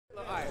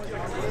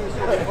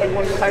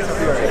Tyson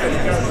Fury.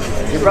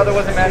 Your brother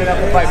wasn't man enough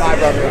to fight my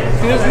brother.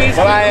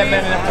 But I am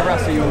man enough to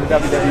wrestle you in the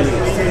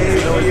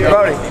WWE.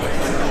 Brody,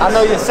 I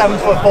know you're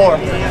 7'4".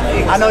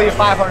 I know you're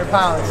 500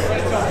 pounds.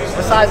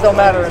 The size don't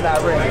matter in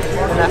that ring,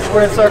 in that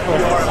square circle.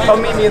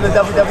 Come meet me in the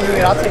WWE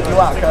and I'll take you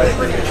out, cuz.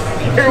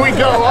 Here we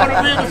go. On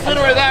to be in the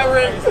center of that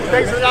ring.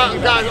 Thanks for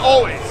that, guys,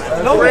 always.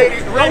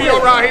 Radio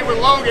around here with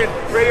Logan.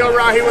 Radio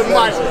around here with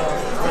Tyson.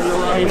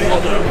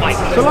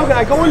 So Logan,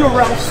 I go into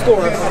Ralph's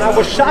store and I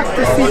was shocked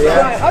to see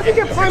Prime. How'd you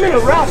get Prime into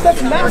Ralph's?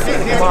 That's massive.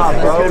 Come on,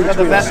 bro. We got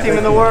the best team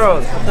in the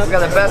world. We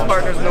got the best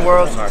partners in the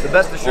world, the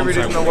best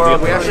distributors in the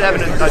world. We actually have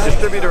a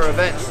distributor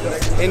event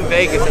in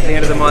Vegas at the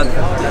end of the month.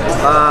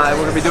 And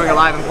we're going to be doing a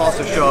live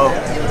impulsive show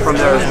from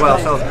there as well.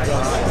 So,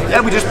 yeah,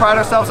 we just pride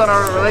ourselves on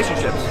our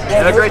relationships.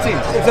 And a great team.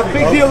 It's a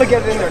big deal to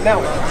get in there. Now,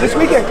 this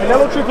weekend,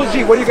 Canelo Triple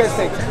G, what do you guys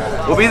think?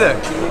 We'll be there.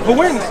 Who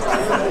wins?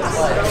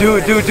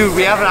 Dude,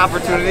 we have an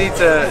opportunity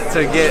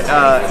to get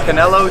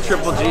Canelo,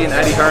 Triple G, and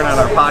Eddie Hearn on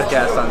our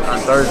podcast on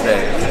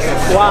Thursday.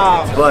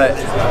 Wow. But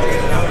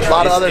a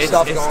lot of other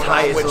stuff going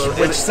on,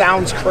 which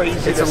sounds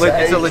crazy. It's a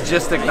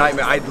logistic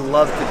nightmare. I'd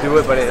love to do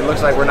it, but it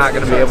looks like we're not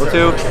going to be able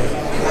to.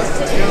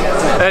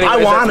 Anyways,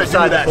 I want to do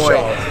that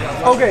show.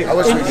 Okay,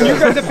 in your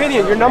guys'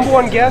 opinion, your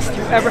 #1 guest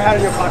you've ever had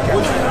on your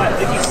podcast?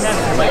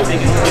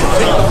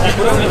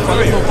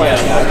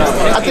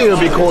 I think it would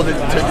be cool to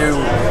do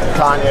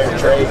Kanye and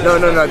Drake. No,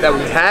 that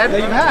we've had?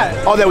 That you've had.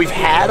 Oh, that we've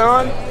had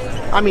on?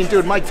 I mean,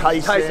 dude, Mike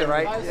Tyson. Tyson,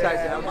 right?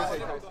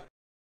 Tyson.